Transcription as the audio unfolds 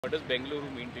What does Bengaluru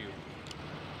mean to you?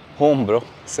 Home, bro.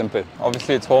 Simple.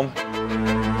 Obviously, it's home.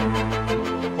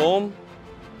 Home,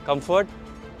 comfort,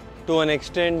 to an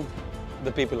extent,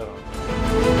 the people around.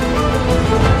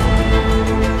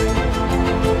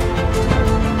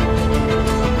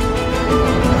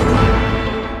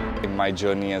 In my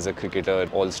journey as a cricketer,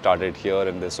 it all started here,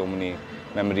 and there's so many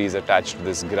memories attached to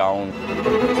this ground.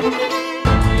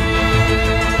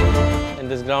 In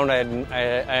this ground, I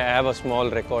have a small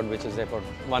record, which is about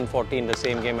 140 in the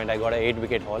same game, and I got an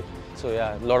 8-wicket haul. So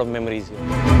yeah, a lot of memories here.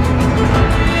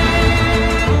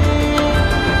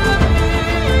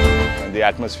 The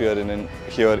atmosphere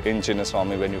here in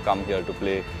Chinnaswamy when you come here to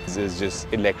play is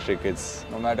just electric. It's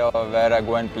no matter where I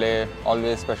go and play,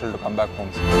 always special to come back home.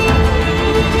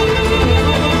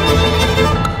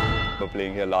 We were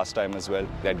playing here last time as well.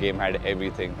 That game had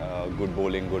everything. Good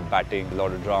bowling, good batting, a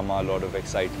lot of drama, a lot of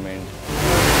excitement.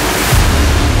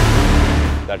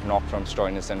 That knock from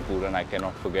Stoinis and Puran, I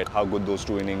cannot forget how good those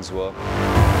two innings were.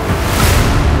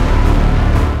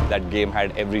 That game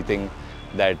had everything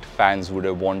that fans would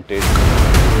have wanted.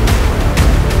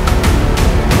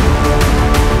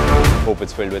 Hope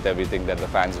it's filled with everything that the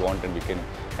fans want, and we can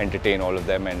entertain all of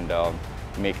them and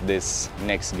make this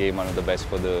next game one of the best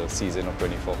for the season of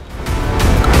 24.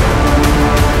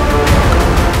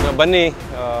 ಬನ್ನಿ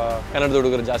ಕನ್ನಡದ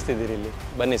ಹುಡುಗರು ಜಾಸ್ತಿ ಇದ್ದೀರಿ ಇಲ್ಲಿ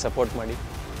ಬನ್ನಿ support ಮಾಡಿ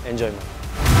enjoy ಮಾಡಿ